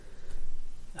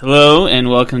Hello and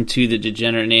welcome to the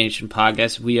Degenerate Nation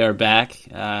podcast. We are back.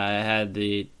 I had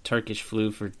the Turkish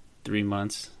flu for 3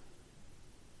 months.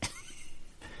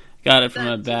 Got it from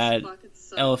a bad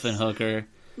elephant hooker.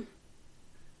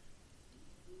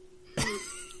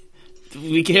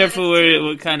 Be careful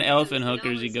what kind of elephant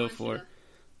hookers you go for.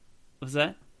 What's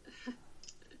that?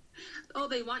 Oh,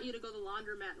 they want you to go to the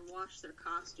laundromat and wash their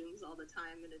costumes all the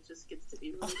time, and it just gets to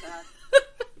be really bad.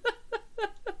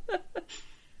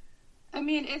 I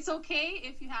mean, it's okay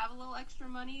if you have a little extra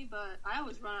money, but I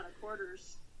always run out of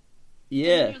quarters.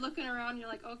 Yeah. And you're looking around, and you're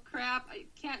like, oh crap, I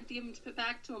can't give them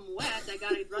back to them wet. I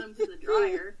gotta run them to the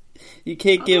dryer. You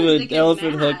can't give an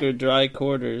elephant hooker dry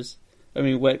quarters. I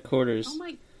mean, wet quarters. Oh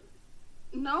my...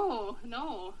 No.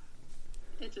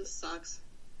 It just sucks.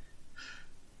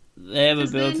 They have a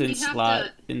built-in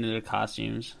slot into their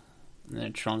costumes, in their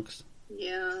trunks.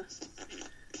 Yeah.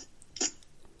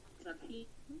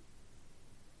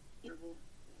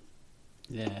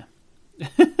 Yeah.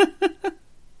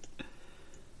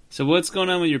 So what's going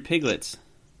on with your piglets?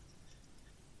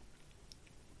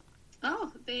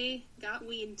 Oh, they got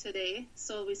weaned today,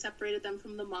 so we separated them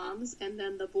from the moms, and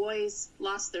then the boys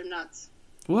lost their nuts.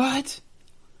 What?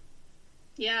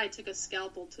 Yeah, I took a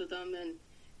scalpel to them, and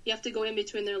you have to go in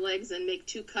between their legs and make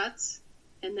 2 cuts,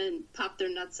 and then pop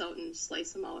their nuts out and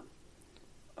slice them out.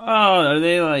 Oh, are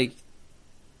they like...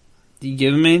 Do you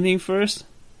give them anything first?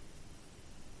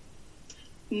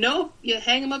 Nope, you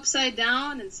hang them upside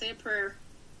down and say a prayer.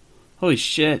 Holy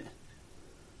shit.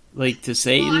 Like to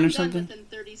Satan or something? I'm done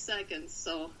within 30 seconds,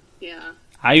 so, yeah.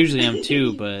 I usually am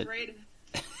too, but...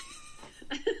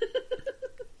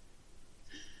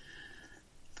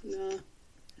 No.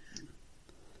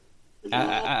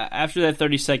 After that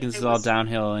 30 seconds, it's all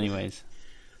downhill anyways.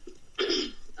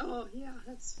 Oh, yeah,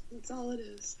 that's all it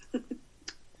is.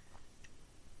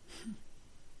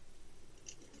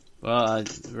 Well,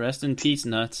 rest in peace,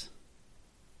 nuts.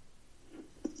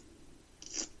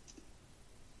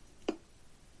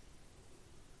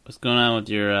 What's going on with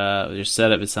your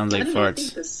setup? It sounds like farts. I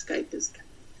think the Skype is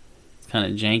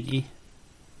kind of janky.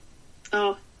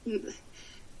 Oh,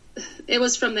 it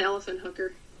was from the elephant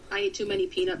hooker. I ate too many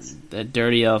peanuts. That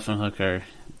dirty elephant hooker.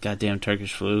 Goddamn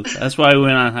Turkish flu. That's why we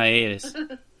went on hiatus.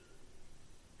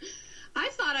 I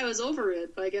thought I was over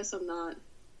it, but I guess I'm not.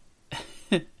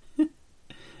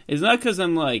 It's not because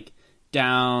I'm, like,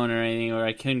 down or anything, or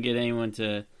I couldn't get anyone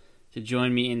to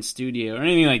join me in studio, or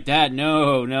anything like that.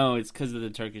 No, it's because of the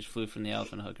Turkish flu from the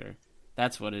elephant hooker.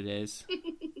 That's what it is.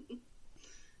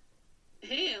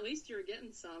 Hey, at least you're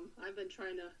getting some. I've been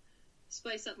trying to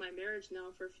spice up my marriage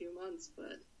now for a few months,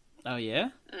 but... Oh,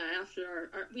 yeah?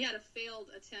 After we had a failed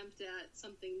attempt at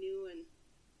something new, and...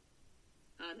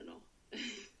 I don't know.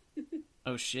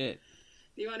 Oh, shit.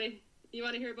 You want to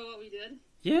hear about what we did?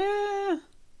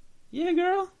 Yeah,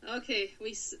 girl. Okay,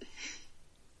 we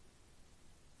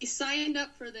signed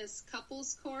up for this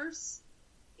couples course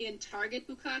in Target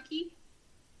Bukkake,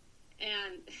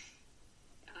 and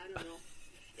I don't know.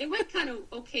 It went kind of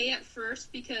okay at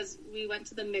first because we went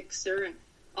to the mixer and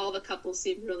all the couples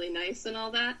seemed really nice and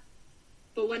all that.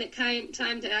 But when it came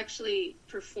time to actually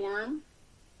perform,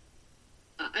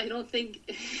 I don't think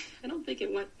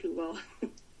it went too well.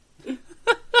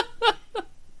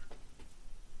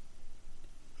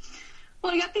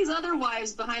 Well, you got these other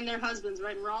wives behind their husbands,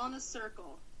 right? And we're all in a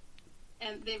circle.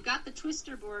 And they've got the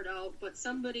twister board out, but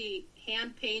somebody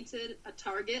hand-painted a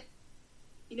target,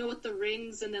 you know, with the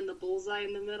rings and then the bullseye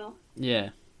in the middle? Yeah.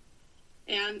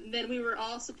 And then we were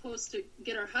all supposed to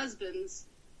get our husbands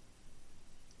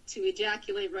to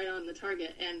ejaculate right on the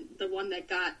target, and the one that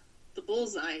got the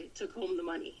bullseye took home the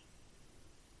money.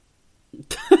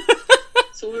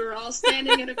 So we were all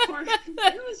standing in a corner.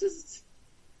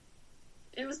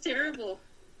 It was terrible.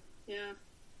 Yeah.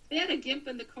 They had a gimp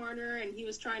in the corner, and he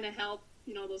was trying to help,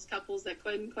 you know, those couples that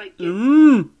couldn't quite get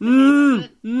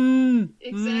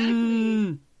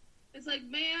Exactly. It's like,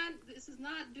 man, this is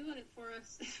not doing it for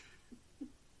us.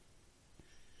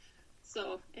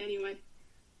 So, anyway.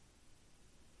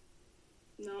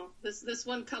 No. This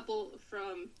one couple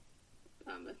from,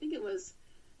 I think it was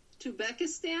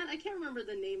Uzbekistan. I can't remember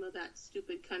the name of that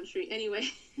stupid country. Anyway,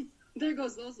 there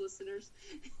goes those listeners.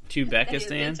 Uzbekistan?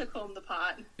 They took home the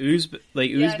pot. Uzbekistan? I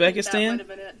think that might have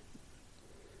been it.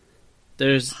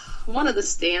 There's one of the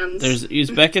stands. There's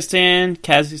Uzbekistan,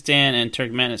 Kazakhstan, and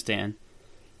Turkmenistan.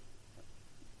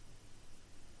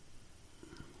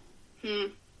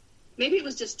 Maybe it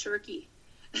was just Turkey.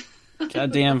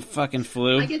 Goddamn fucking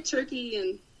flu. I get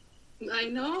Turkey, and I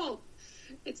know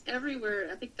it's everywhere.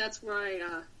 I think that's why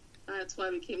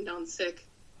we came down sick.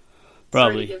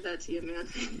 Probably. Sorry to give that to you, man.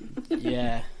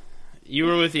 Yeah. You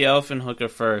were with the elephant hooker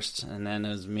first, and then it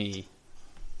was me.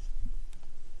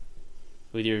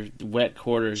 With your wet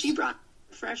quarters. She brought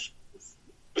refreshments.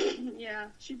 Yeah,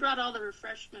 she brought all the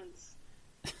refreshments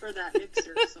for that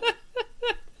mixer. So.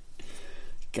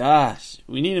 Gosh,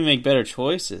 we need to make better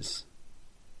choices.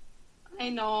 I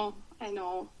know.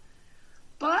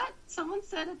 But someone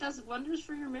said it does wonders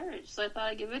for your marriage, so I thought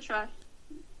I'd give it a try.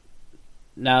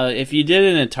 Now, if you did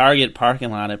it in a Target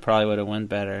parking lot, it probably would have went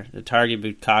better. The Target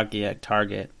Bukkake at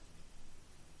Target.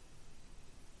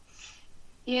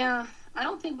 Yeah, I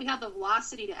don't think we have the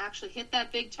velocity to actually hit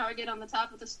that big target on the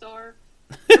top of the store.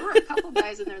 There were a couple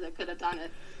guys in there that could have done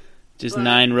it. Just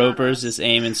 9 ropers just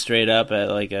aiming straight up at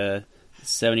like a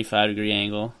 75-degree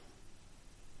angle.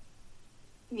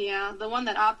 Yeah, the one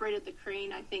that operated the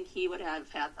crane, I think he would have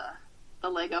had the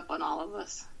leg up on all of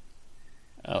us.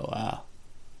 Oh, wow.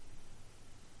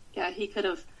 Yeah, he could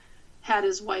have had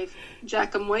his wife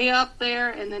jack him way up there,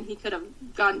 and then he could have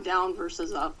gone down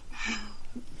versus up.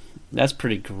 That's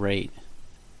pretty great.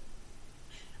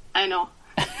 I know.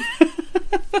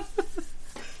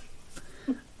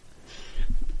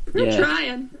 We're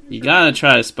trying. You gotta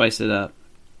try to spice it up.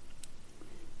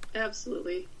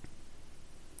 Absolutely.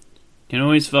 Can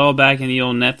always fall back in the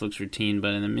old Netflix routine,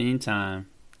 but in the meantime...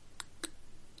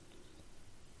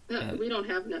 we don't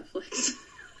have Netflix.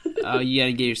 Oh, you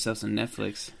gotta get yourself some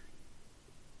Netflix.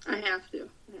 I have to.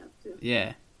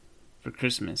 Yeah. For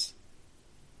Christmas.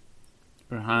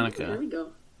 For Hanukkah. There we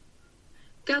go.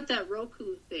 Got that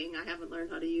Roku thing. I haven't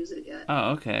learned how to use it yet.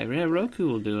 Oh, okay. Yeah, Roku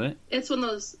will do it. It's one of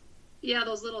those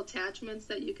little attachments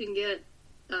that you can get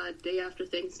day after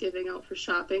Thanksgiving out for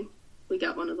shopping. We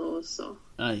got one of those, so.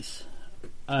 Nice.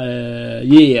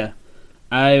 Yeah.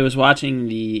 I was watching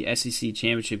the SEC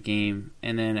championship game,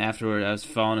 and then afterward I was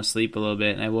falling asleep a little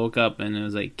bit, and I woke up and it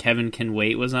was like Kevin Can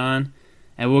Wait was on.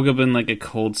 I woke up in like a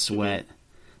cold sweat.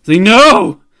 It's like,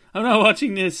 no! I'm not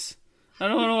watching this. I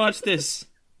don't want to watch this.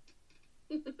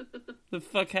 The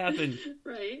fuck happened?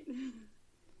 Right.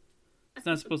 It's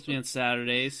not supposed to be on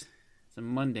Saturdays. It's on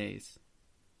Mondays.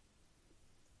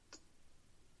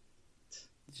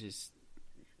 Just...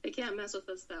 They can't mess with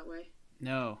us that way.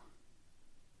 No.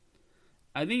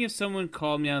 I think if someone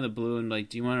called me out of the blue and like,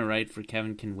 do you want to write for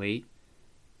Kevin Can Wait?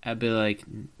 I'd be like,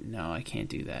 no, I can't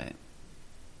do that.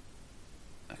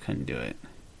 I couldn't do it.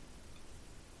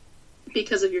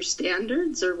 Because of your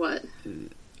standards or what?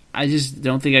 I just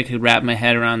don't think I could wrap my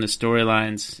head around the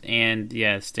storylines and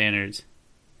standards.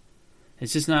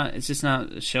 It's just not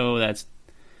a show that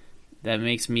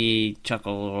makes me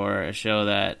chuckle, or a show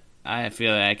that I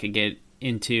feel that I could get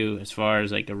into as far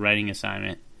as like a writing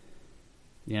assignment.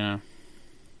 You know,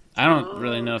 I don't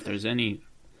really know if there's any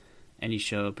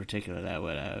show in particular that I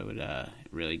would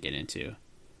really get into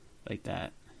like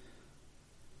that.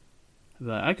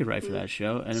 But I could write for that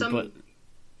show, but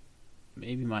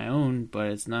maybe my own. But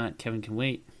it's not Kevin Can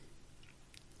Wait.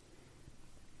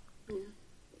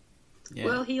 Yeah.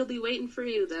 Well, he'll be waiting for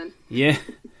you then. Yeah.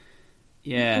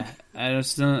 Yeah, I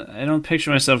don't picture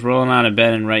myself rolling out of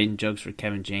bed and writing jokes for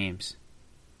Kevin James.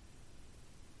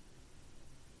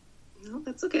 No,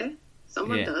 that's okay.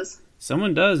 Someone does.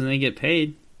 Someone does, and they get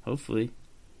paid. Hopefully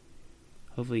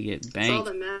get banked. That's all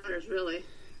that matters, really.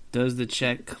 Does the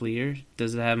check clear?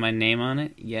 Does it have my name on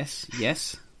it? Yes.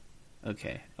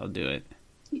 Okay, I'll do it.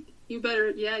 You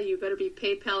better be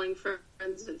PayPaling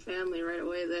friends and family right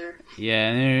away there. Yeah,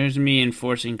 and there's me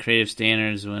enforcing creative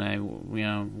standards when I,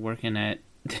 working at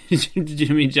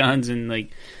Jimmy John's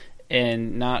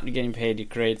and not getting paid to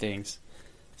create things.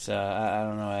 So I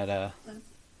don't know.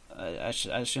 I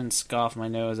shouldn't scoff my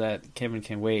nose at Kevin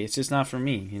Can Wait. It's just not for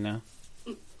me,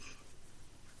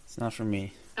 It's not for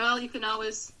me. Well, you can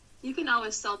always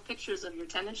sell pictures of your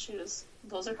tennis shoes.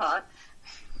 Those are hot.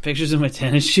 Pictures of my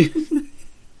tennis shoes.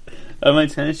 Are my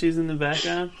tennis shoes in the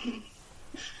background?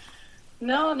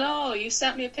 No, you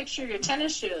sent me a picture of your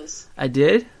tennis shoes. I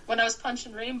did? When I was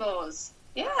punching rainbows.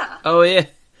 Yeah. Oh, yeah.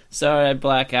 Sorry, I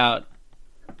black out.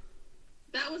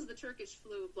 That was the Turkish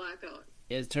flu blackout.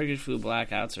 Yeah, the Turkish flu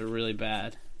blackouts are really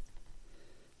bad.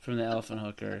 From the elephant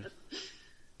hooker.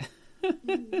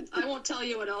 I won't tell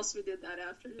you what else we did that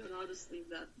afternoon. I'll just leave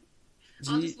that.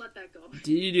 I'll just let that go. Did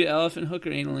you do elephant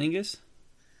hooker analingus?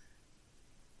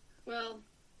 Well,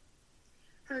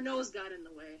 her nose got in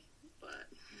the way,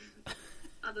 but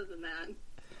other than that...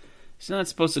 She's not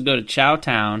supposed to go to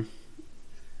Chowtown.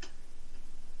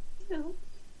 No.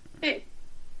 Hey,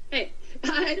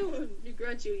 I don't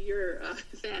begrudge you your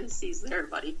fantasies there,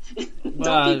 buddy.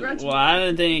 Don't begrudge me. Well, I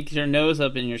didn't think your nose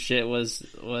up in your shit was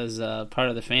part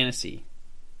of the fantasy.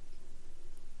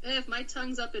 Hey, if my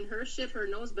tongue's up in her shit, her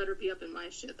nose better be up in my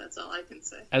shit. That's all I can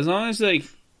say. As long as,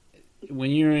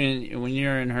 when you're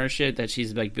in her shit that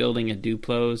she's like building a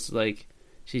Duplos, like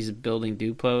she's building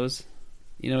Duplos.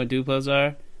 You know what Duplos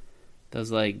are?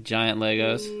 Those like giant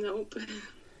Legos. Nope.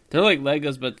 They're like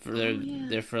Legos, but yeah.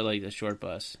 they're for like the short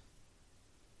bus.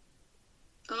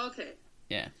 Oh, okay.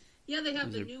 Yeah. Yeah, they have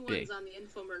Those the are new big. ones on the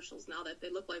infomercials now that they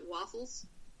look like waffles.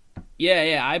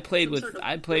 Yeah. I played Some with sort of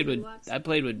blocks.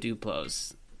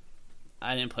 Duplos.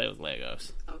 I didn't play with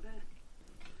Legos. Okay.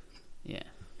 Yeah.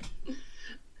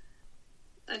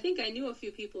 I think I knew a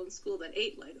few people in school that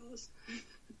ate Legos.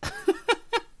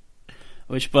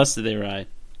 Which bus did they ride?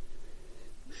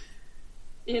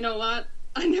 You know what?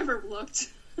 I never looked.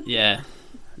 Yeah.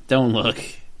 Don't look.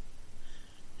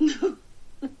 No.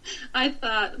 I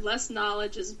thought less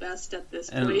knowledge is best at this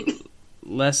point. And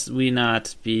lest we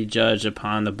not be judged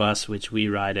upon the bus which we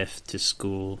rideth to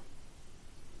school.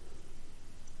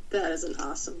 That is an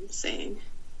awesome saying.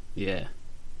 Yeah.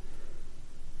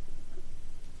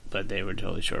 But they were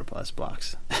totally short bus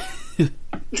blocks.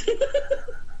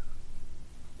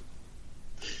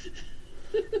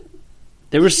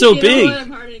 They were so You big. know what?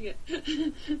 I'm harding it.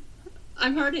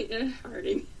 I'm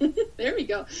harding. There we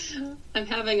go. I'm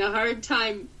having a hard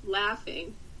time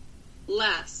laughing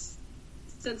less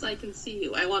since I can see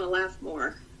you. I want to laugh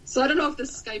more. So I don't know if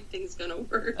this Skype thing's going to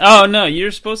work. Oh, no,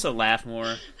 you're supposed to laugh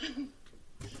more.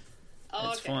 Oh,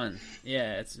 It's okay. fun.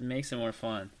 Yeah, it makes it more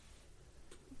fun.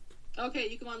 Okay,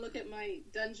 you come on, look at my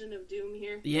Dungeon of Doom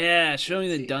here. Yeah, show me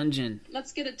the see. dungeon.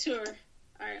 Let's get a tour.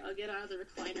 Alright, I'll get out of the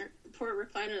recliner. The poor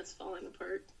recliner that's falling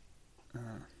apart.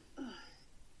 Ugh.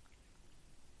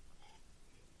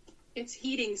 It's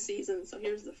heating season, so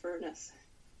here's the furnace.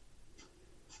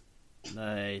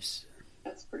 Nice.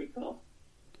 That's pretty cool.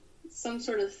 It's some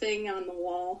sort of thing on the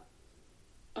wall.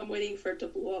 I'm waiting for it to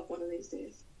blow up one of these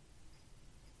days.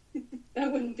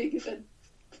 That wouldn't be good.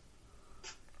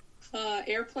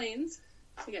 Airplanes.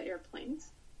 We got airplanes.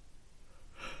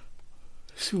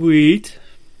 Sweet.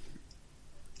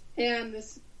 And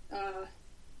this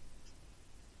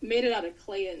made it out of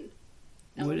clay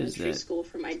in What is elementary that? school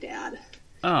for my dad.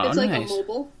 Oh, It's like nice. a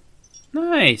mobile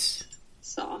Nice.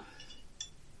 saw.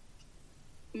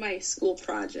 My school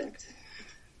project.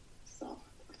 So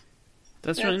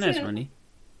That's really That's nice, it. Wendy.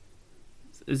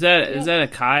 Is that Yep.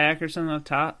 a kayak or something up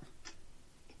top?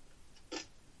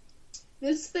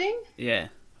 this thing, Yeah.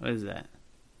 What is that?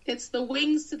 it's the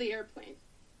wings to the airplane.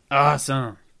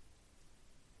 Awesome.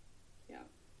 Yeah.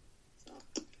 So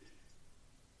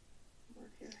more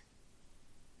here.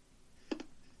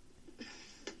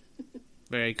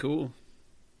 Very cool.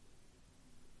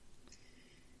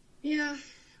 Yeah,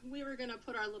 we were gonna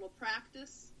put our little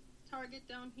practice target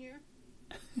down here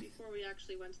before we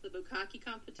actually went to the bukkake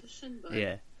competition, but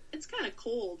Yeah. it's kind of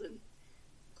cold, and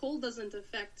cold doesn't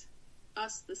affect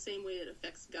us the same way it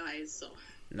affects guys. So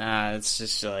Nah, it's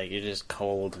just like you're just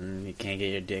cold and you can't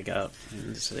get your dick up.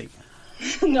 And it's like,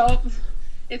 nope,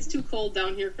 it's too cold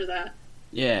down here for that.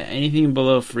 yeah, anything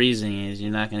below freezing is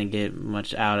you're not gonna get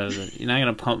much out of it. You're not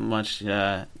gonna pump much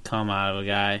cum out of a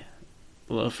guy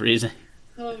below freezing.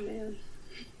 Oh man,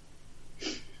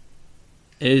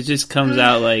 It just comes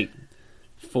out like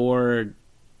 4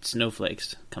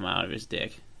 snowflakes come out of his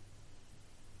dick.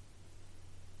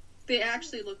 they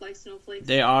actually look like snowflakes.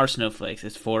 They are snowflakes.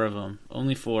 It's 4 of them.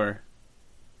 Only 4.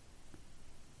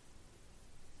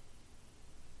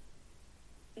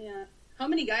 Yeah. How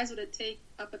many guys would it take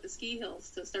up at the ski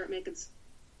hills to start making?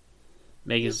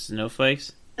 Making Yep.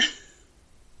 snowflakes?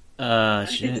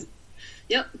 Shit.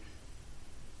 Yep.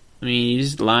 I mean, you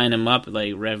just line them up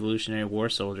like Revolutionary War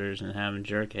soldiers and have them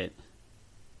jerk it.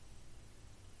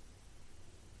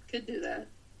 Could do that.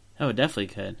 Oh, it definitely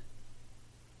could.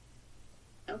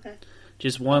 Okay.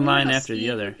 Just I one wonder line how after the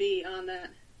skiing other. would be on that.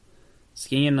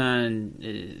 Skiing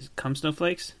on cum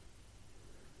snowflakes?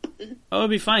 Mhm. Oh, it'd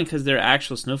be fine because they're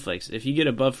actual snowflakes. If you get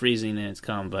above freezing, then it's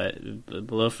cum, but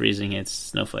below freezing, it's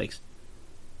snowflakes.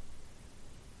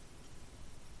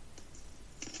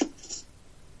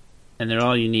 And they're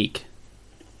all unique.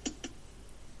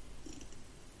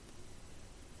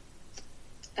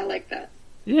 I like that.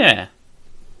 Yeah.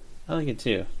 I like it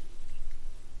too.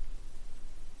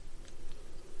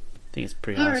 I think it's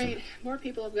pretty All awesome. right, more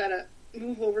people have got to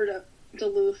move over to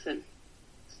Duluth and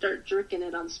start jerking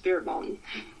it on Spirit Mountain.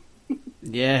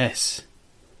 Yes.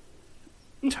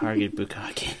 Target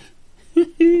bukkake.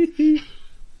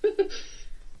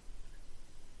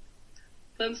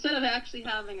 So instead of actually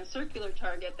having a circular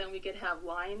target, then we could have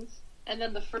lines, and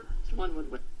then the first one would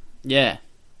win. Yeah.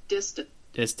 Distance.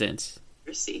 Distance.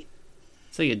 See.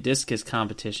 It's like a discus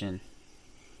competition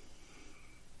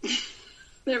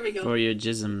There we go. for your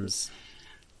jisms.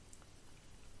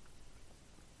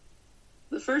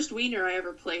 The first wiener I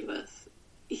ever played with,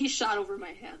 he shot over my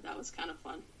head. That was kind of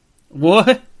fun.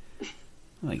 What? Oh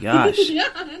my gosh. Yeah,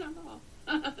 I don't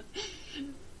know.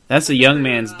 That's a young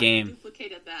man's game.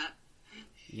 Duplicated that.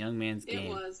 Young man's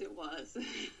game. It was.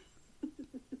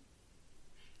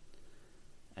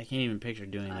 I can't even picture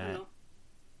doing I don't that. know.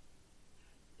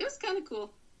 It was kind of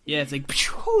cool. Yeah, it's like,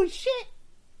 holy shit!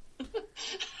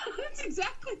 That's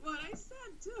exactly what I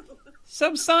said, too.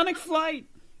 Subsonic flight!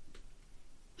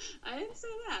 I didn't say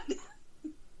that.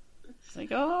 It's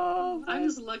like, oh... I'm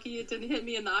just lucky it didn't hit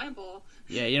me in the eyeball.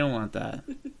 Yeah, you don't want that.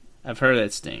 I've heard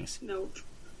that stings. Nope.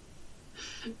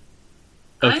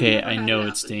 Okay, I know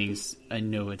it stings. I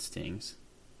know it stings.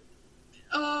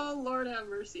 Oh, Lord have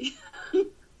mercy.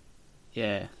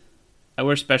 Yeah. I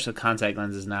wear special contact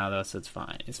lenses now, though, so it's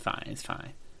fine. It's fine. It's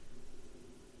fine.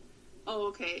 Oh,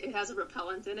 okay. It has a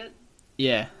repellent in it?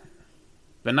 Yeah.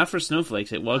 But not for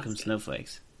snowflakes. It welcomes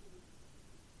snowflakes.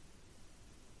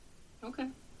 Okay.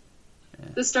 Yeah.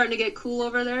 This starting to get cool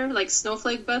over there? Like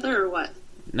snowflake weather or what?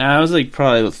 Nah, it was like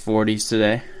probably 40s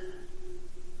today.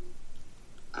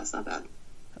 That's not bad.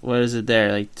 What is it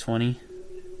there? Like 20?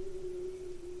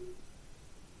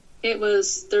 It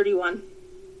was 31.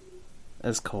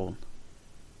 That's cold.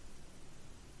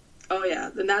 Oh, yeah.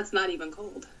 Then that's not even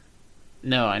cold.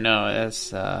 No, I know.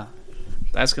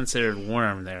 That's considered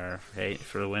warm there, right,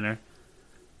 for the winter.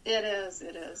 It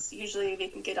is. Usually we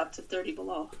can get up to 30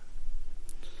 below.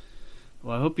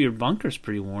 Well, I hope your bunker's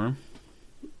pretty warm.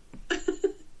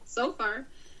 So far.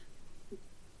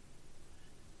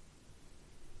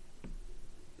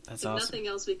 That's if awesome. Nothing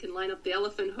else, we can line up the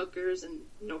elephant hookers and,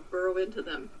 burrow into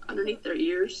them underneath their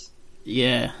ears.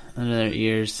 Yeah, under their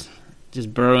ears.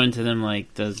 Just burrow into them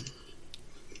like those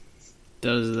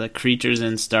the creatures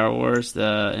in Star Wars, in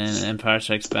Empire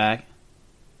Strikes Back.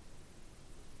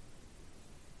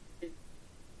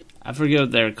 I forget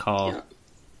what they're called.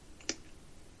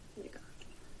 Yeah.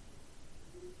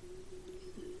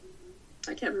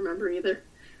 I can't remember either.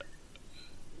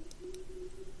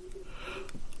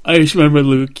 I just remember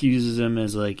Luke uses them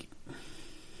as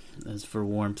for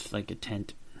warmth, like a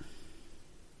tent.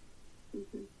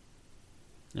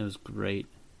 Mm-hmm. It was great.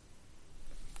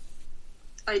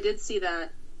 I did see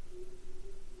that.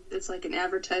 It's like an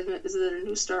advertisement. Is it a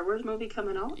new Star Wars movie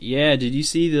coming out? Yeah, did you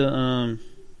see the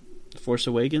Force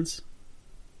Awakens?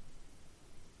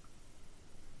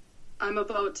 I'm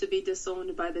about to be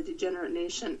disowned by the degenerate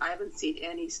nation. I haven't seen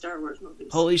any Star Wars movies.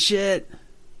 Holy shit!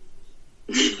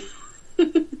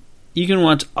 You can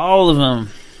watch all of them.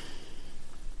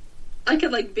 I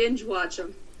could binge watch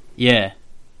them. Yeah.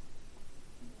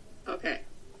 Okay.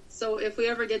 So if we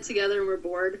ever get together and we're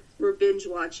bored, we're binge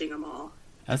watching them all.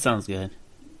 That sounds good.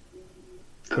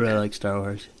 Okay. But I like Star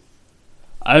Wars.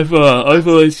 I've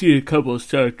only seen a couple of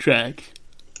Star Trek.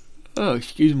 Oh,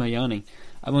 excuse my yawning.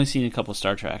 I've only seen a couple of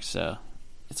Star Treks, so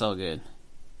it's all good.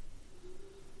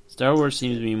 Star Wars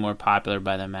seems to be more popular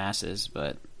by the masses,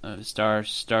 but Star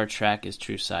Trek is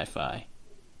true sci-fi.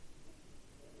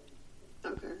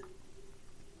 Okay.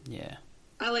 Yeah.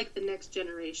 I like the Next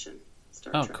Generation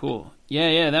Star Oh, Trek. cool.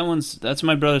 Yeah, that's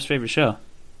my brother's favorite show.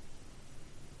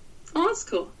 Oh, that's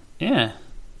cool. Yeah.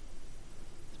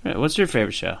 What's your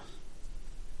favorite show?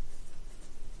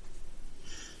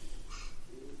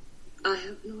 I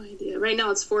have no idea. Right now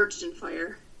it's Forged in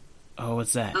Fire Oh,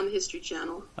 what's that? on the History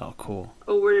Channel. Oh, cool.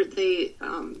 Oh, where they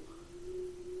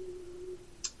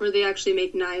actually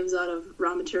make knives out of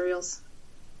raw materials.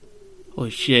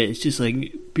 Holy shit, it's just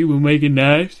like people making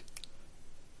knives?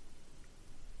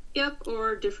 Yep,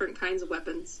 or different kinds of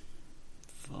weapons.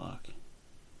 Fuck.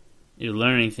 You're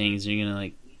learning things, you're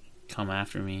gonna, come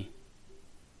after me.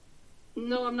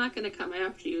 No, I'm not going to come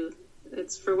after you.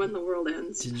 It's for when the world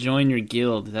ends. To join your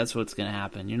guild, that's what's gonna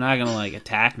happen. You're not gonna,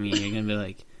 attack me. You're gonna be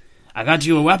like, I got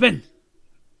you a weapon!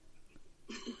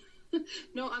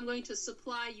 No, I'm going to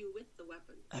supply you with the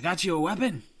weapon. I got you a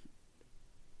weapon!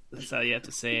 That's how you have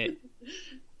to say it.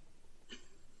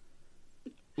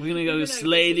 We're gonna go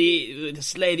slay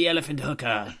the elephant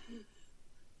hooker.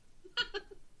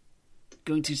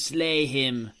 Going to slay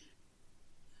him.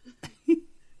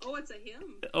 Oh, it's a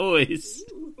him. Always.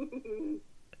 Ooh.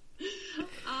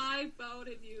 I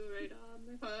bouted you right on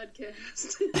the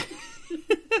podcast.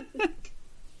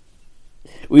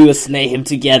 We will slay him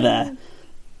together.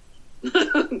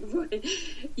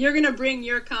 You're gonna bring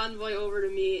your convoy over to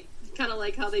me, kind of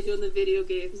like how they do in the video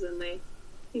games, and they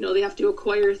have to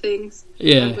acquire things.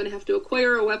 Yeah. I'm gonna have to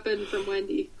acquire a weapon from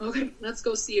Wendy. Okay, let's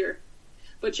go see her.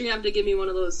 But you're gonna have to give me one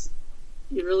of those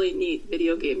really neat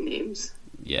video game names.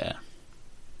 Yeah.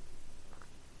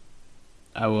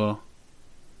 I will.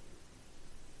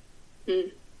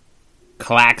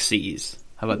 Claxies.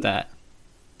 How about that?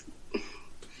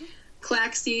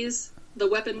 Claxies, the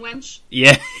weapon wench.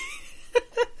 Yeah.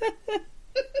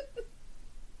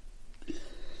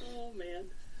 Oh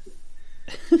man.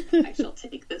 I shall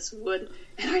take this wood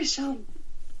and I shall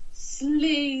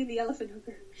slay the elephant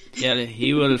hooker. Yeah,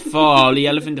 he will fall. The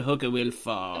elephant hooker will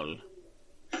fall.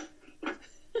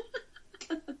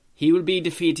 He will be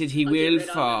defeated. He will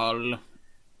fall.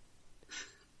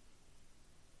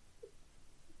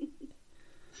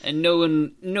 And no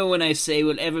one I say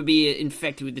will ever be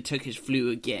infected with the Turkish flu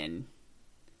again.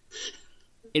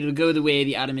 It'll go the way of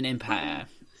the Ottoman Empire.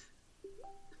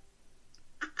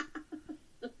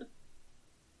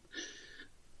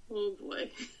 Oh boy.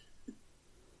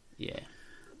 Yeah,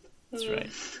 that's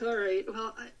right. All right.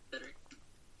 Well, I better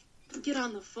get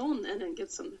on the phone then and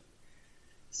get some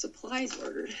supplies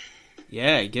ordered.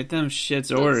 Yeah, get them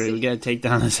shits ordered. We gotta take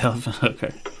down this elephant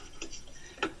hooker.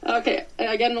 Okay,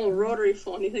 I got an old rotary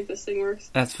phone. You think this thing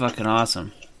works? That's fucking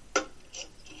awesome.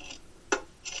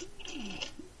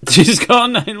 Just call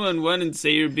 911 and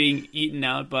say you're being eaten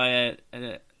out by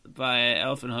an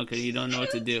elephant hooker. You don't know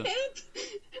what to do.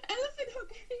 Elephant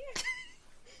hooker here.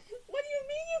 What do you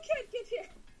mean you can't get here?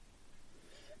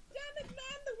 Damn it,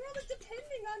 man! The world is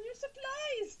depending on your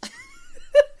supplies.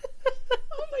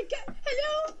 Oh my god!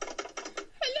 Hello,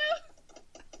 hello.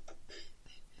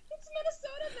 It's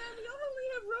Minnesota, man. We only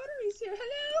have rotaries here.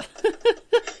 Hello.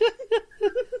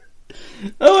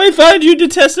 Oh, I found you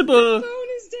detestable. The phone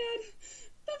is dead.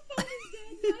 The phone is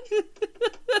dead, man.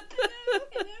 Hello,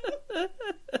 hello.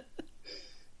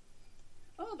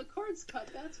 Oh, the cord's cut.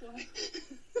 That's why.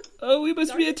 Oh, we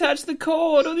must reattach the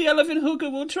cord, or the elephant hooker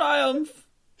will triumph.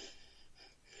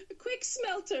 Quick,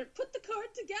 Smelter, put the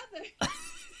cord together.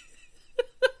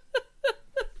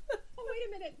 Oh, wait a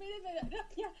minute.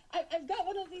 Yeah, I've got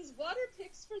one of these water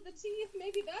picks for the teeth.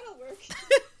 Maybe that'll work.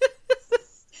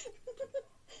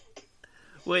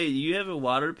 Wait, you have a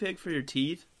water pick for your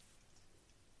teeth?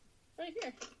 Right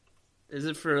here. Is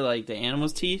it for, like, the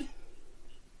animal's teeth?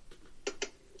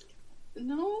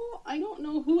 No, I don't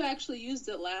know who actually used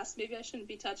it last. Maybe I shouldn't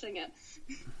be touching it.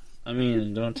 I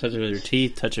mean, don't touch it with your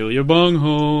teeth. Touch it with your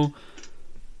bunghole.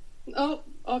 Oh,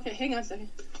 okay. Hang on a second.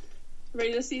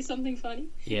 Ready to see something funny?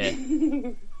 Yeah.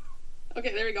 Okay,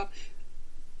 there we go.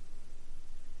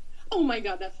 Oh my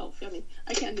god, that felt funny.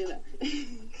 I can't do that.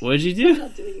 What did you I'm do?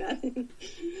 not doing that.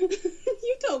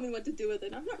 You told me what to do with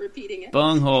it. I'm not repeating it.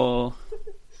 Bunghole.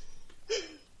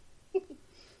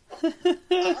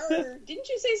 Didn't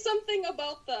you say something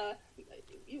about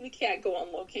we can't go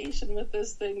on location with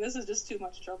this thing. This is just too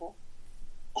much trouble.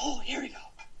 Oh, here we go.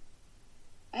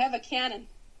 I have a cannon.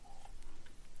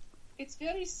 It's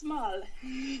very small.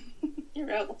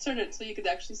 Here, I'll turn it so you could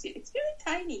actually see it. It's very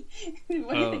tiny.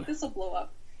 What do you think this will blow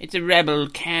up? It's a rebel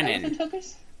cannon. Elephant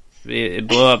hookers? It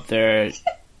blew up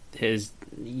his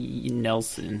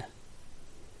Nelson.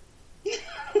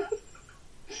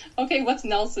 Okay, what's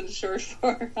Nelson short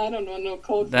for? I don't know no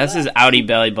code for That's that. his outie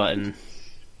belly button.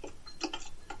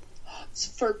 It's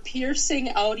for piercing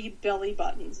outie belly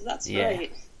buttons. That's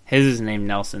right. His is named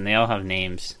Nelson. They all have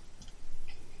names.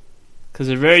 Because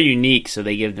they're very unique, so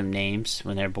they give them names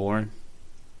when they're born.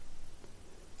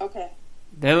 Okay.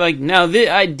 They're like, now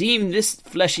I deem this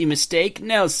fleshy mistake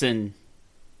Nelson.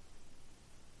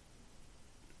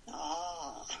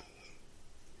 Ah.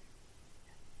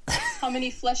 How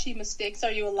many fleshy mistakes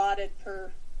are you allotted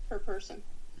per person?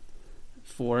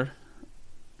 4.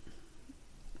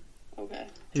 Okay.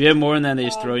 If you have more than that, they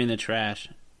just throw you in the trash.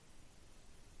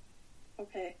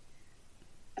 Okay.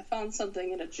 I found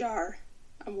something in a jar.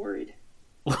 I'm worried.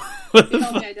 What Can the you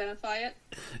help fuck? me identify it?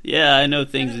 Yeah, I know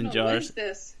things I don't in know. What jars. is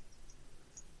this?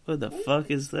 What the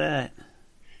fuck is that?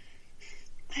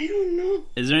 I don't know.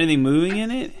 Is there anything moving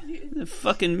in it? The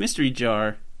fucking mystery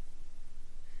jar.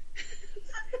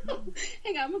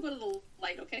 Hang on, I'm gonna go to the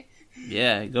light, okay?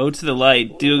 Yeah, go to the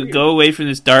light. Go away from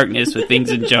this darkness with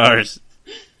things in jars.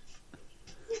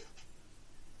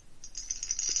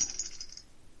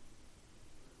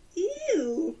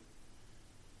 Ew.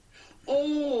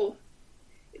 Oh,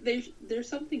 there's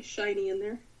something shiny in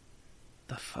there.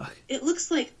 The fuck? It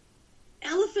looks like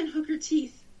elephant hooker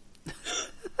teeth.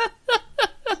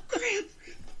 Oh, crap.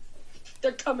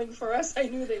 They're coming for us. I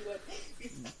knew they would.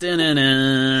 See,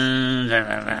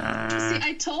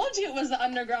 I told you it was the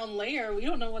underground layer. We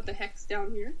don't know what the heck's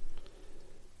down here.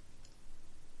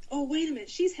 Oh, wait a minute.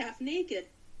 She's half naked.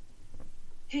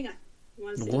 Hang on. You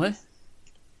want to see What? this?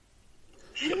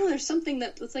 I don't know. There's something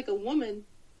that looks like a woman.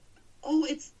 Oh,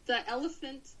 it's the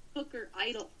elephant hooker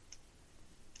idol.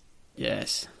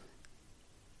 Yes.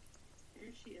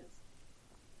 There she is.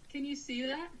 Can you see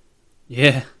that?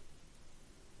 Yeah.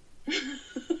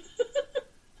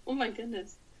 Oh my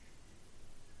goodness.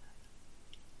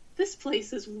 This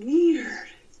place is weird.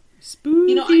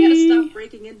 Spooky. You know, I gotta stop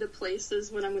breaking into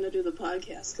places when I'm gonna do the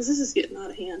podcast, because this is getting out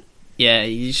of hand. Yeah,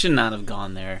 you should not have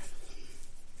gone there.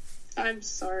 I'm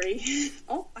sorry.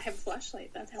 Oh, I have a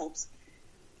flashlight. That helps.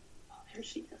 Oh, there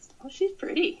she is. Oh, she's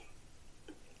pretty.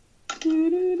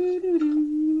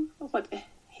 Oh, what?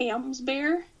 Ham's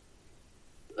beer?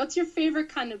 What's your favorite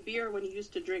kind of beer when you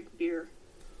used to drink beer?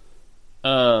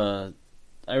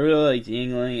 I really liked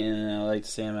Yingling, and I liked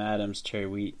Sam Adams Cherry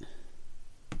Wheat.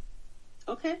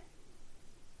 Okay.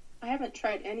 I haven't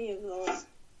tried any of those.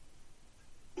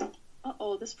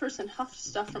 Uh-oh, this person huffed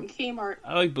stuff from Kmart.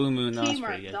 I like Blue Moon. That was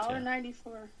pretty Kmart, good, too.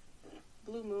 $1.94.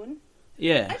 Blue Moon?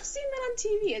 Yeah. I've seen that on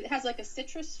TV. It has like a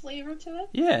citrus flavor to it.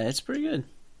 Yeah, it's pretty good.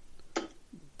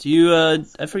 Do you,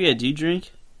 I forget, do you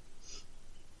drink?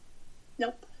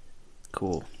 Nope.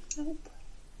 Cool. Nope.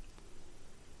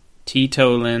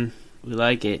 Teetolan. We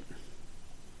like it.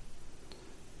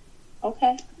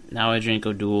 Okay. Now I drink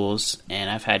O'Doul's, and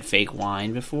I've had fake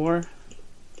wine before.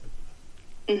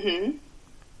 Mm-hmm.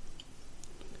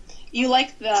 You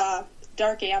like the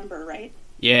dark amber, right?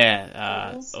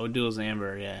 Yeah, O'Doul's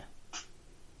Amber, yeah.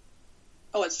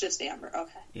 Oh, it's just amber.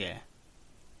 Okay. Yeah.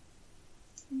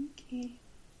 Okay.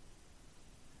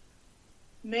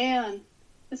 Man,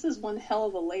 this is one hell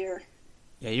of a layer.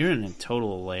 Yeah, you're in a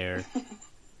total layer.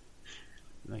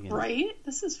 Right?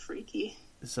 This is freaky.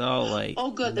 It's all like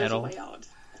oh, good. metal, There's a way out.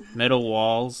 metal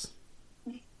walls.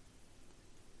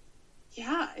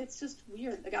 Yeah, it's just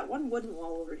weird. I got one wooden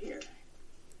wall over here.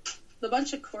 With a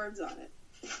bunch of cords on it.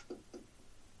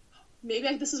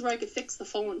 Maybe this is where I could fix the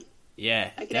phone. Yeah,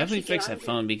 definitely fix that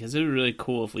phone, because it would be really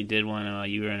cool if we did one while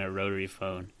you were in a rotary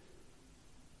phone.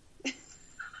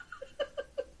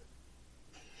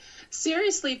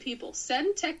 Seriously, people,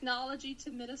 send technology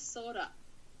to Minnesota.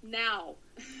 Now.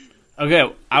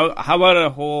 Okay, how about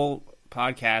a whole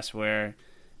podcast where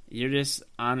you're just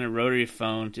on a rotary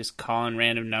phone, just calling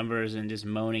random numbers and just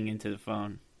moaning into the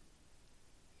phone?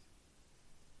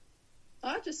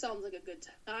 Oh, that just sounds like a good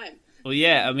time. Well,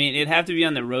 yeah, I mean, it'd have to be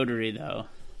on the rotary, though.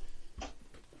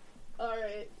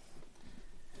 Alright.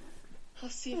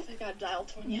 Let's see if I got dial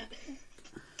tone yet.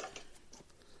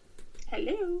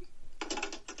 Hello?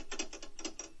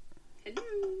 Hello?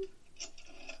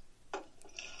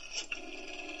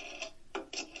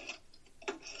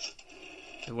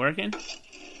 Is it working?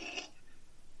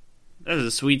 That is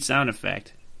a sweet sound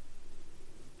effect.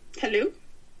 Hello?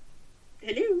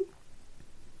 Hello?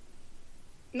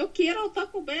 No quiero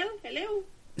Taco Bell. Hello?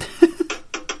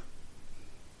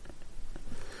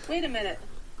 Wait a minute.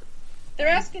 They're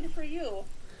asking for you.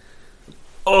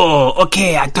 Oh,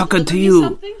 okay, I'm talking to you.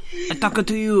 Something? I'm talking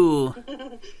to you.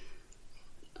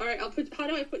 Alright, how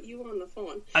do I put you on the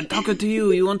phone? I'm talking to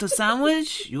you. You want a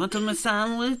sandwich? You want a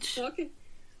sandwich? Okay.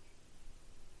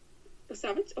 A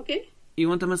sandwich? Okay. You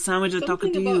want a sandwich? I'm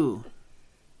talking to you.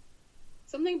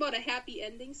 Something about a happy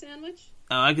ending sandwich?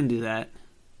 Oh, I can do that.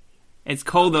 It's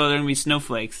cold, though. There are going to be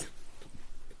snowflakes.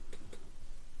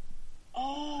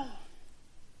 Oh.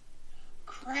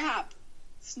 Crap.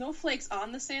 Snowflakes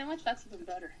on the sandwich? That's even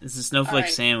better. It's a snowflake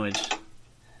sandwich.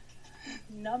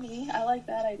 Nummy. I like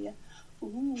that idea.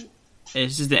 Ooh.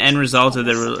 It's just the end result of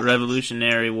the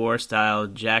Revolutionary War style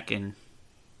jacking.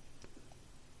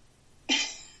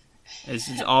 It's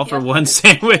just all for one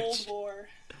sandwich.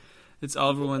 It's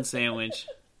all for one sandwich.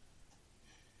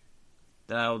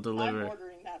 That I'll deliver. I'm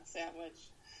ordering that sandwich.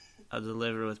 I'll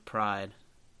deliver with pride.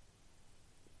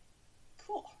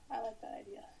 Cool. I like that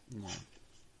idea. Yeah.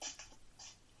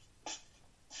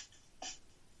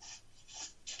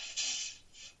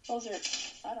 Those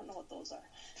are... I don't know what those are.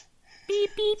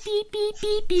 Beep, beep, beep, beep,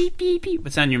 beep, beep, beep, beep.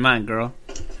 What's on your mind, girl?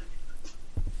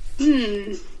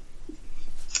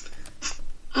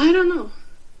 I don't know.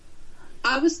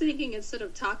 I was thinking instead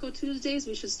of Taco Tuesdays,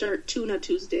 we should start Tuna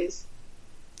Tuesdays.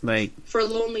 Like... For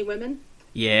lonely women.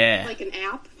 Yeah. Like an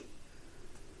app.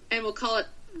 And we'll call it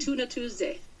Tuna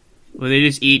Tuesday. Will they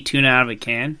just eat tuna out of a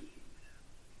can?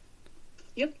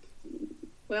 Yep.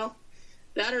 Well,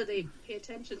 that or they pay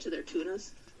attention to their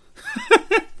tunas.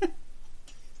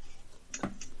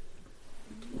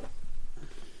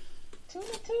 Tuna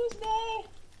Tuesday!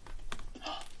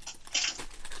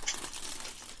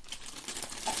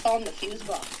 I found the fuse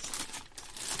box.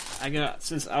 I got,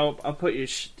 since I'll put your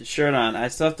shirt on, I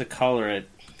still have to color it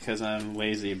because I'm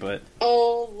lazy, but...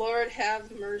 Oh, Lord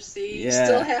have mercy. Yeah. You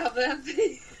still have that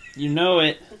thing? You know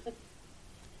it.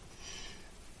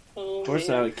 Oh, Of course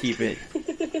man. I would keep it.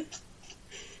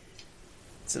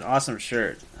 It's an awesome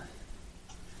shirt.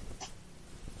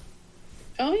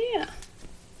 Oh, yeah.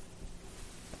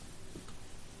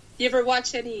 You ever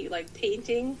watch any, like,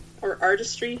 painting or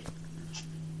artistry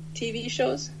TV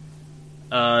shows?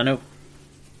 Nope.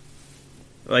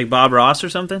 Like Bob Ross or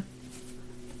something?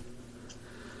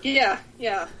 Yeah,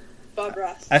 Bob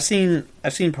Ross. I've seen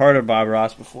part of Bob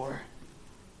Ross before.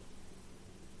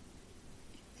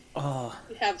 Oh.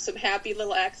 You have some happy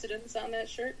little accidents on that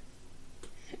shirt?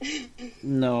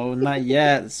 No, not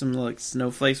yet. Some like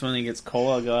snowflakes when it gets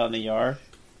cold. I'll go out in the yard.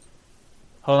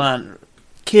 Hold on.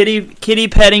 Kitty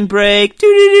petting break. Do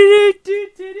do do do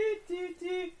do do do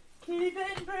do. Kitty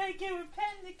petting break. And we're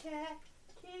petting the cat.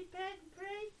 Kitty petting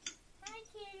break. Hi,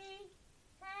 kitty.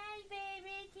 Hi,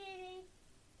 baby kitty.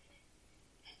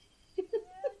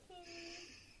 Hello, kitty.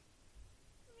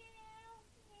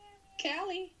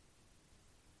 Callie.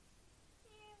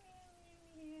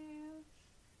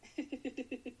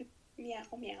 Meow,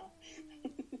 meow.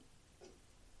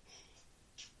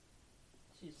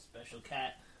 She's a special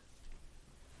cat.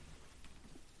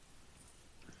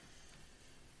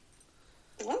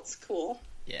 Well, that's cool.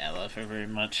 Yeah, I love her very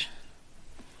much.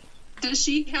 Does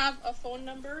she have a phone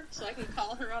number so I can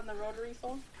call her on the rotary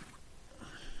phone?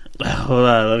 Hold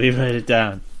on, let me write it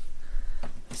down.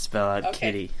 Spell out Okay.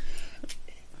 kitty.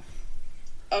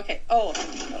 Okay.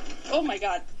 Oh my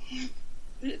God.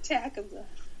 The attack of the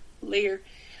layer.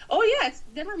 Oh yeah,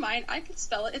 never mind. I can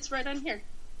spell it. It's right on here.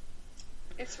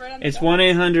 It's right on the It's back.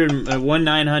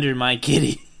 1-800 my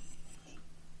kitty.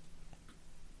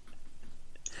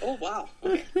 Oh wow.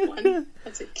 Okay.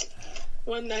 Let's see.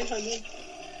 1-900.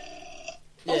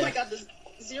 Oh Yeah. my God, the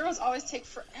zeros always take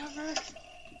forever.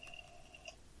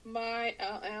 My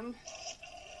LMY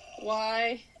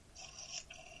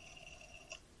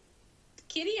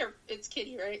Kitty, or it's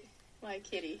Kitty, right? My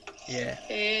Kitty. Yeah.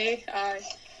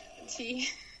 AIT.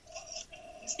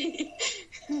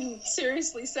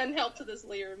 Seriously, send help to this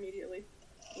layer immediately.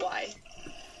 Why?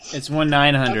 It's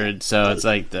 1-900, Okay. so it's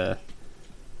like the,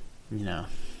 you know.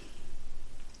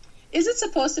 Is it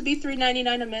supposed to be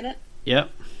 $3.99 a minute? Yep.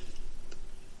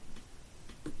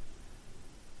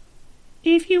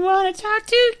 If you want to talk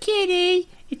to Kitty,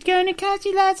 it's going to cost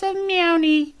you lots of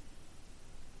meowny.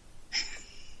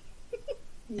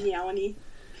 Meowny.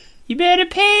 You better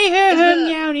pay her Is her the-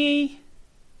 meowny.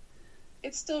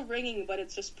 It's still ringing, but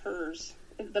it's just purrs.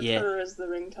 The Yeah. purr is the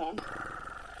ringtone.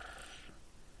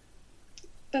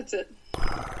 That's it.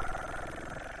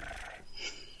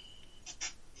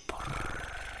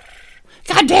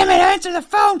 God damn it, answer the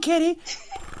phone, Kitty.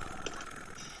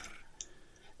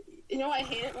 You know, I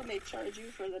hate it when they charge you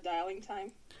for the dialing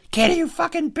time. Kitty, you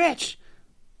fucking bitch.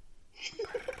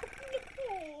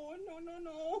 Oh,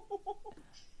 no.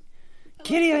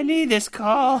 Kitty, I need this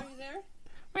call. Are you there?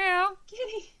 Meow.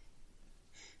 Kitty.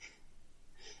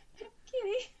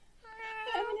 Kitty.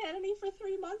 I haven't had any for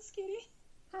 3 months, Kitty.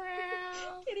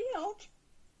 Kitty, help.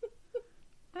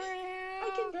 I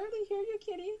can barely hear you,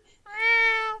 Kitty.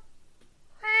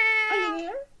 Are you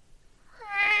there?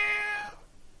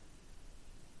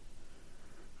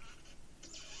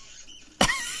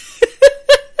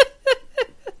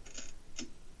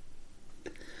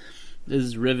 This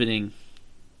is riveting.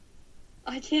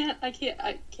 I can't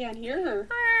hear her.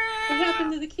 What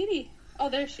happened to the kitty? Oh,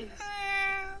 there she is.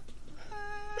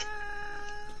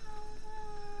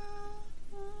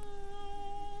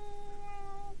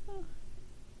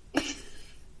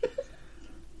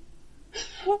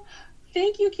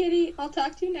 Thank you, Kitty. I'll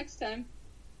talk to you next time.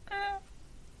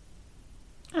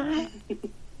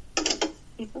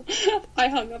 I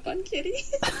hung up on Kitty.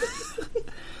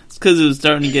 It's because it was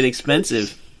starting to get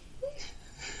expensive.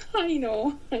 I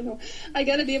know. I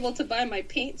gotta be able to buy my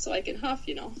paint so I can huff,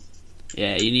 you know.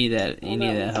 Yeah, you need that. You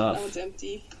need that That huff. one's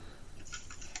empty.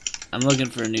 I'm looking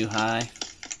for a new high.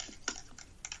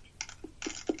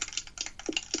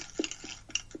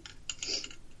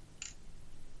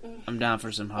 I'm down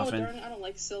for some Oh, huffing. darn it, I don't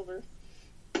like silver.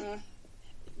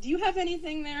 Do you have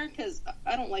anything there? Because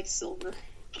I don't like silver.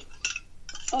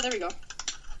 Oh, there we go.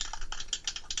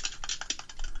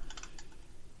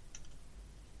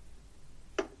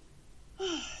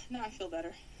 Now I feel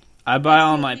better. I buy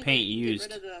all That's the my only paint way to get used.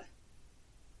 rid of the-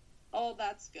 Oh,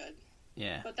 that's good.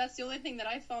 Yeah, But that's the only thing that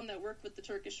I found that worked with the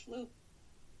Turkish flu.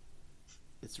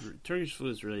 Turkish flu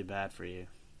is really bad for you.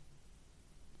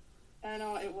 I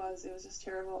know, it was just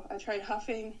terrible. I tried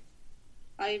huffing.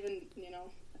 I even,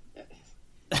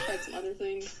 tried some other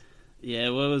things. Yeah,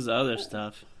 what was the other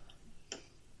stuff?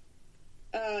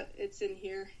 It's in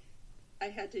here. I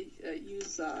had to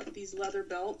use these leather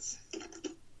belts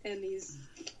and these.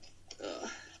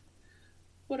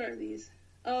 What are these?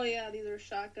 Oh yeah, these are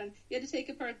shotgun. You had to take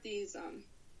apart these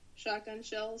shotgun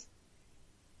shells,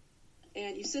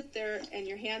 and you sit there and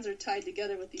your hands are tied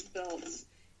together with these belts.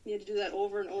 You had to do that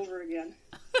over and over again,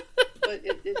 but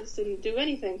it just didn't do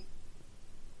anything.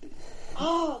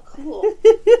 Oh, cool.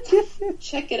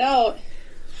 Check it out.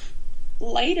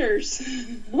 Lighters.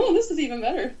 Oh, this is even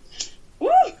better. Woo!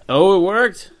 Oh, it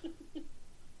worked.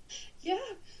 Yeah.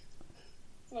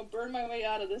 I'm going to burn my way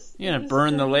out of this. You're going to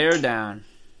burn the layer down.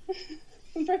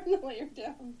 Burn the layer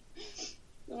down.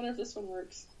 I wonder if this one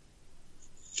works.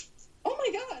 Oh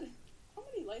my god! How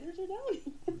many lighters are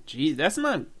down? Geez, that's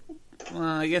not... Well,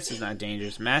 I guess it's not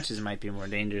dangerous. Matches might be more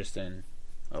dangerous than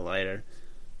a lighter.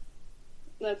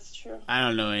 That's true. I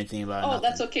don't know anything about nothing.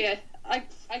 That's okay. I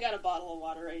got a bottle of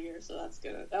water right here, so that's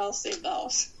good. I'll save the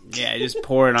house. Yeah, just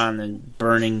pour it on the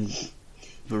burning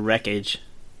the wreckage.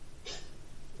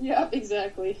 Yeah,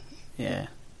 exactly. Yeah.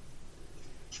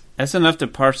 That's enough to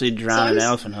partially drown an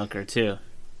elephant hooker, too.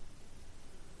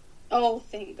 Oh,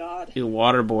 thank God. You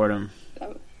waterboard him.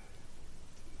 Oh.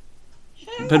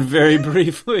 But very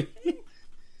briefly.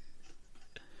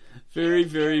 Very,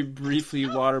 very briefly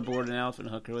waterboard an elephant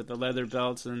hooker with the leather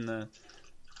belts and the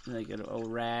like a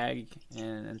rag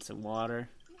and some water.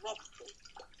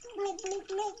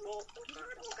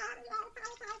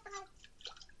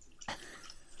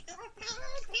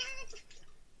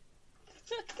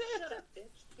 Shut up,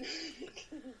 bitch.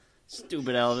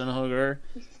 Stupid elephant hooker.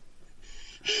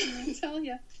 I tell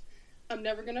ya, I'm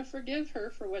never gonna forgive her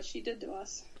for what she did to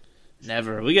us.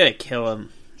 Never. We gotta kill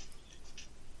him.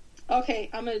 Okay,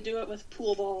 I'm gonna do it with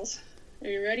pool balls. Are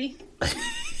you ready? Darn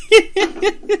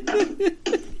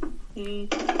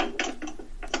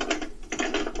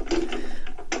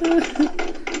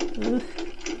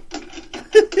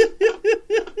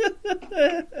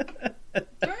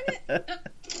it!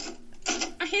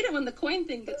 I hate it when the coin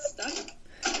thing gets stuck.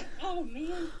 Oh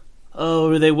man. Oh,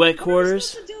 were they wet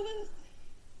quarters? What am I supposed to do with...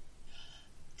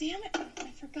 Damn it!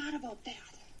 I forgot about that.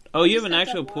 Oh, you have an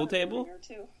actual pool table?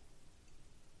 Too.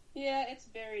 Yeah, it's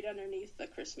buried underneath the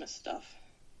Christmas stuff.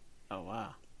 Oh,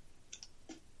 wow.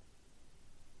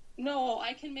 No,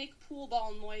 I can make pool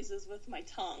ball noises with my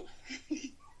tongue.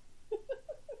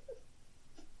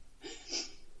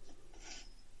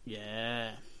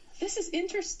 Yeah. This is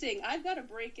interesting. I've got to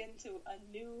break into a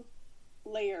new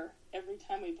layer every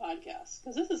time we podcast,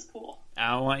 because this is cool.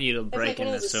 I want you to break like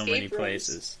into so many rooms.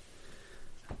 places.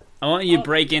 I want you to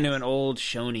break into an old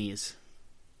Shoney's.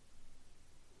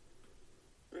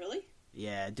 Really?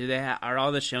 Yeah. Do they are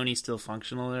all the Shoney's still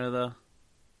functional there, though?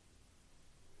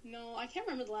 No, I can't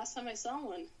remember the last time I saw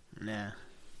one. Yeah.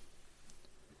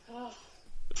 Oh.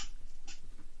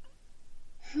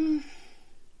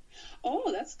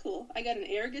 Oh, that's cool. I got an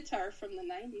air guitar from the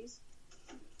 90s.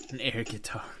 An air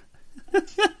guitar.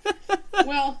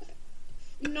 Well,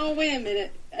 no, wait a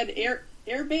minute. An air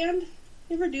band?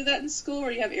 You ever do that in school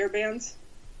where you have air bands?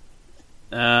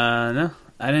 No.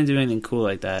 I didn't do anything cool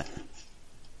like that.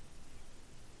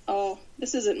 Oh,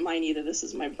 this isn't mine either. This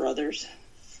is my brother's.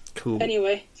 Cool.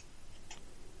 Anyway,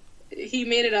 he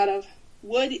made it out of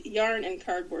wood, yarn, and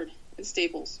cardboard and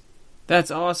staples. That's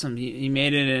awesome. He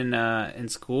made it in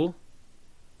school?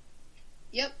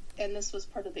 Yep, and this was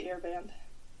part of the air band.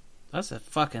 That's a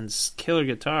fucking killer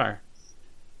guitar.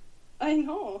 I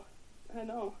know.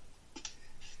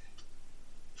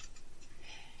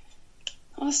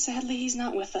 Oh, sadly, he's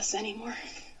not with us anymore.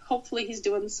 Hopefully he's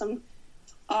doing some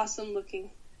awesome-looking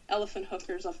elephant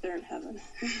hookers up there in heaven.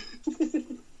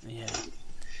 Yeah.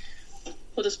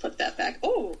 We'll just put that back.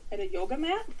 Oh, and a yoga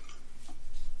mat?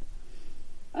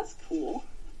 That's cool.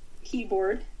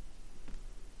 Keyboard.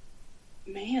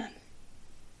 Man.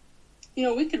 You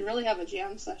know, we could really have a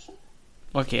jam session.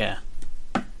 Fuck yeah.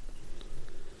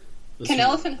 Can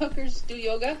elephant hookers do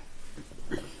yoga?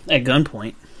 At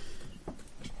gunpoint.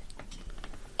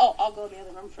 Oh, I'll go in the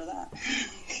other room for that.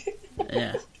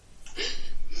 Yeah.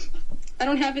 I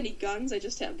don't have any guns, I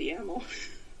just have the ammo.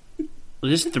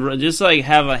 Just like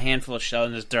have a handful of shells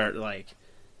and just start like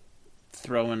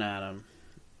throwing at them.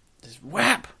 Just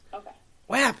whap! Okay.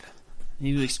 Whap! And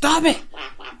he'd be like, stop it!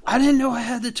 I didn't know I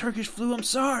had the Turkish flu. I'm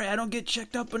sorry. I don't get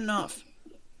checked up enough.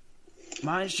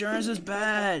 My insurance is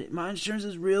bad. My insurance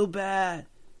is real bad.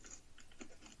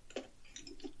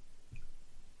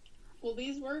 Will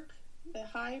these work? The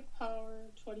high power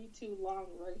 22 long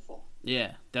rifle.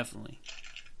 Yeah, definitely.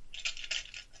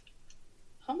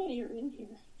 How many are in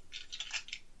here?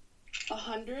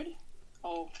 100?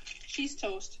 Oh, she's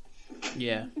toast.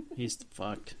 Yeah, he's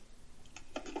fucked.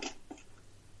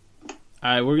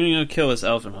 Alright, we're gonna go kill this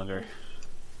elephant hooker.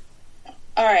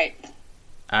 Alright.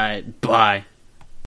 Alright, bye.